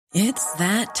It's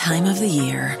that time of the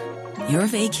year. Your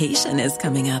vacation is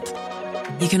coming up.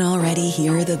 You can already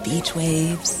hear the beach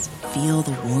waves, feel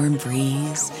the warm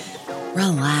breeze,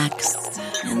 relax,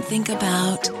 and think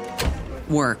about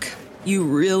work. You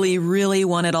really, really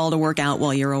want it all to work out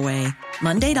while you're away.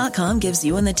 Monday.com gives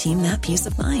you and the team that peace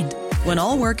of mind. When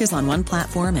all work is on one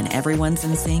platform and everyone's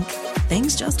in sync,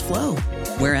 things just flow.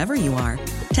 Wherever you are,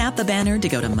 tap the banner to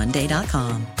go to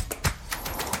Monday.com.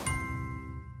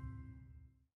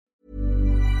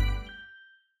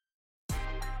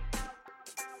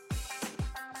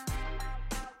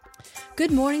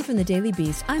 Good morning from the Daily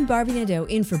Beast. I'm Barbie Nadeau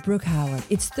in for Brooke Howard.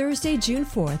 It's Thursday, June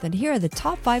 4th, and here are the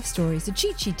top 5 stories the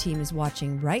Cheat Sheet team is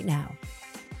watching right now.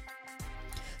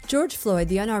 George Floyd,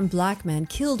 the unarmed black man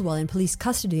killed while in police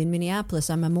custody in Minneapolis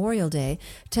on Memorial Day,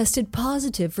 tested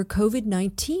positive for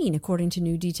COVID-19, according to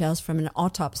new details from an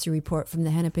autopsy report from the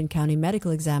Hennepin County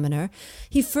Medical Examiner.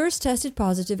 He first tested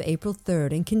positive April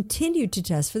 3rd and continued to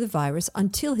test for the virus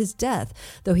until his death,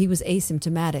 though he was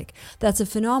asymptomatic. That's a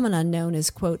phenomenon known as,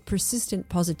 quote, persistent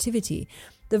positivity.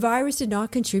 The virus did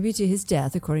not contribute to his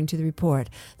death, according to the report.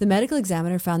 The medical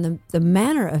examiner found the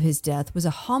manner of his death was a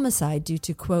homicide due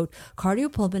to, quote,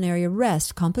 cardiopulmonary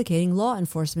arrest complicating law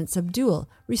enforcement subdual,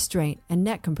 restraint, and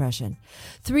neck compression.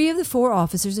 3 of the 4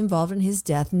 officers involved in his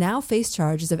death now face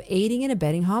charges of aiding and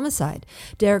abetting homicide.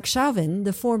 Derek Chauvin,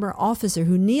 the former officer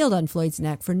who kneeled on Floyd's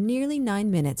neck for nearly 9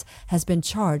 minutes, has been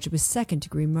charged with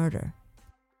second-degree murder.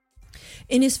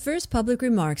 In his first public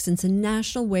remarks since a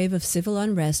national wave of civil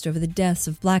unrest over the deaths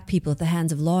of black people at the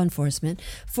hands of law enforcement,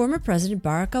 former President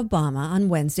Barack Obama on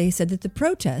Wednesday said that the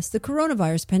protests, the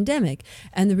coronavirus pandemic,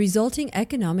 and the resulting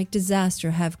economic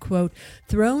disaster have, quote,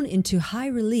 thrown into high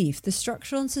relief the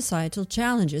structural and societal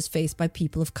challenges faced by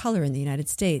people of color in the United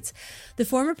States. The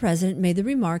former president made the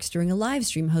remarks during a live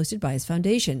stream hosted by his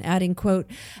foundation, adding, quote,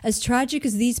 as tragic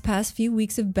as these past few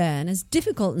weeks have been, as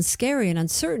difficult and scary and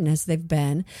uncertain as they've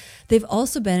been, they've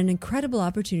also been an incredible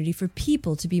opportunity for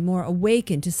people to be more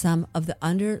awakened to some of the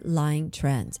underlying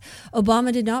trends.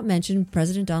 Obama did not mention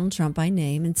President Donald Trump by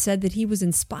name and said that he was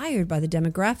inspired by the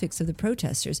demographics of the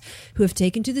protesters who have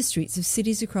taken to the streets of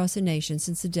cities across the nation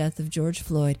since the death of George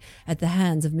Floyd at the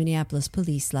hands of Minneapolis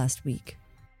police last week.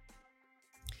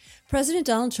 President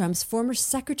Donald Trump's former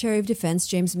Secretary of Defense,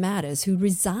 James Mattis, who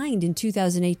resigned in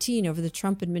 2018 over the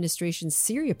Trump administration's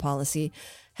Syria policy,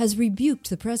 has rebuked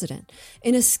the president.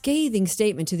 In a scathing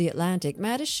statement to The Atlantic,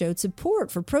 Mattis showed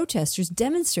support for protesters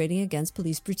demonstrating against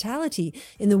police brutality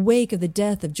in the wake of the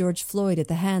death of George Floyd at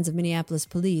the hands of Minneapolis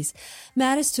police.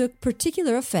 Mattis took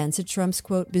particular offense at Trump's,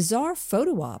 quote, bizarre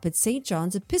photo op at St.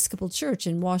 John's Episcopal Church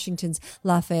in Washington's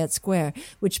Lafayette Square,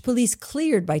 which police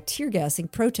cleared by tear-gassing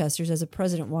protesters as the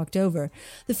president walked over.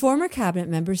 The former cabinet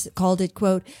members called it,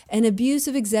 quote, an abuse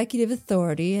of executive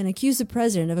authority and accused the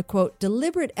president of a, quote,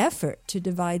 deliberate effort to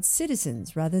divide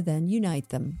citizens rather than unite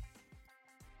them.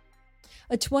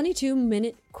 A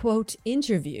 22-minute, quote,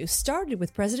 interview started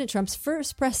with President Trump's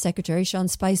first press secretary, Sean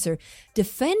Spicer,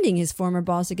 defending his former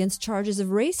boss against charges of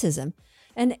racism,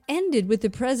 and ended with the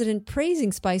president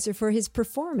praising Spicer for his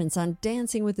performance on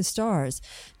Dancing with the Stars.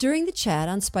 During the chat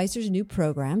on Spicer's new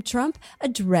program, Trump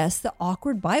addressed the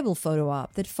awkward Bible photo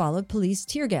op that followed police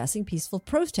tear-gassing peaceful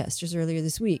protesters earlier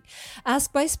this week.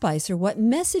 Asked by Spicer what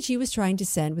message he was trying to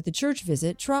send with the church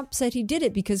visit, Trump said he did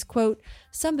it because, quote,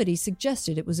 somebody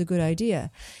suggested it was a good idea.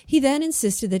 He then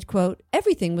insisted that, quote,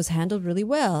 everything was handled really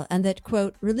well and that,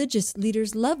 quote, religious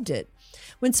leaders loved it.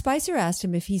 When Spicer asked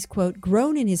him if he's, quote,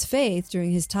 grown in his faith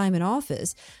during his time in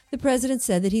office, the president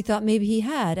said that he thought maybe he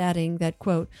had, adding that,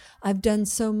 quote, I've done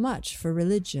so much for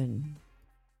religion.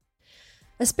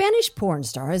 A Spanish porn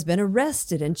star has been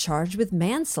arrested and charged with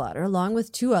manslaughter along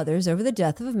with 2 others over the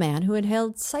death of a man who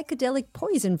inhaled psychedelic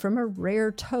poison from a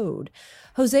rare toad.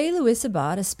 Jose Luis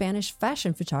Abad, a Spanish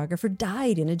fashion photographer,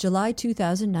 died in a July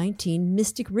 2019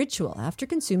 mystic ritual after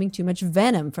consuming too much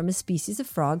venom from a species of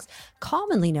frogs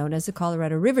commonly known as the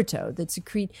Colorado River toad that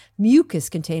secrete mucus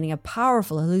containing a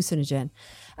powerful hallucinogen.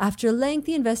 After a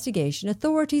lengthy investigation,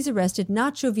 authorities arrested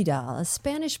Nacho Vidal, a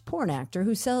Spanish porn actor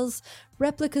who sells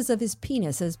replicas of his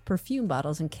penis as perfume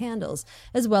bottles and candles,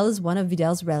 as well as one of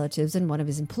Vidal's relatives and one of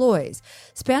his employees.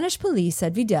 Spanish police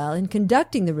said Vidal, in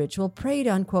conducting the ritual, preyed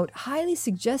on, quote, highly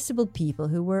suggestible people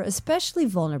who were especially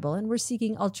vulnerable and were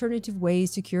seeking alternative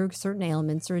ways to cure certain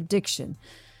ailments or addiction.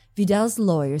 Vidal's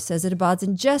lawyer says that Abad's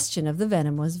ingestion of the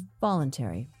venom was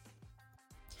voluntary.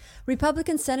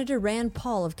 Republican Senator Rand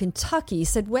Paul of Kentucky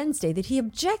said Wednesday that he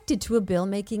objected to a bill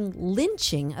making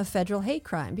lynching a federal hate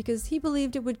crime because he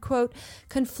believed it would, quote,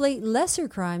 conflate lesser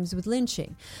crimes with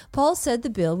lynching. Paul said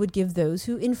the bill would give those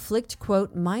who inflict,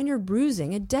 quote, minor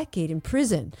bruising a decade in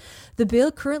prison. The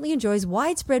bill currently enjoys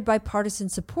widespread bipartisan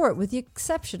support with the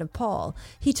exception of Paul.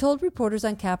 He told reporters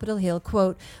on Capitol Hill,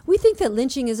 quote, we think that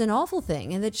lynching is an awful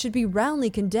thing and that should be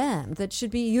roundly condemned, that should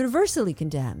be universally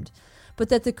condemned, but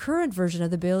that the current version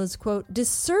of the bill is, quote,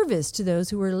 disservice to those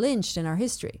who were lynched in our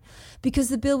history. Because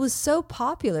the bill was so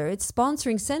popular, its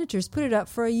sponsoring senators put it up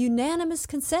for a unanimous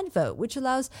consent vote, which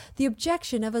allows the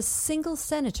objection of a single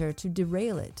senator to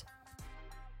derail it.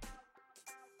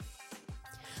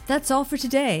 That's all for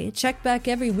today. Check back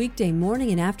every weekday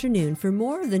morning and afternoon for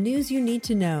more of the news you need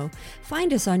to know.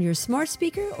 Find us on your smart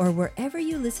speaker or wherever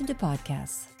you listen to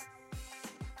podcasts.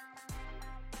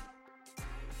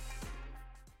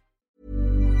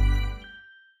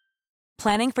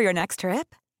 Planning for your next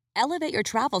trip? Elevate your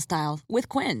travel style with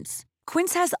Quince.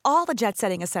 Quince has all the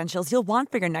jet-setting essentials you'll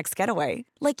want for your next getaway,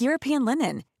 like European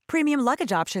linen, premium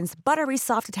luggage options, buttery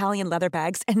soft Italian leather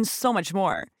bags, and so much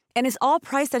more. And is all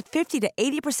priced at 50 to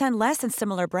 80% less than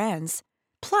similar brands.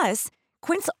 Plus,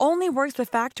 Quince only works with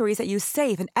factories that use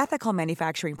safe and ethical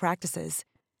manufacturing practices.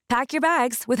 Pack your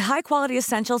bags with high-quality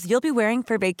essentials you'll be wearing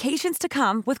for vacations to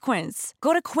come with Quince.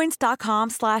 Go to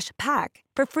quince.com/pack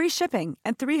for free shipping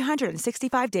and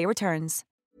 365-day returns.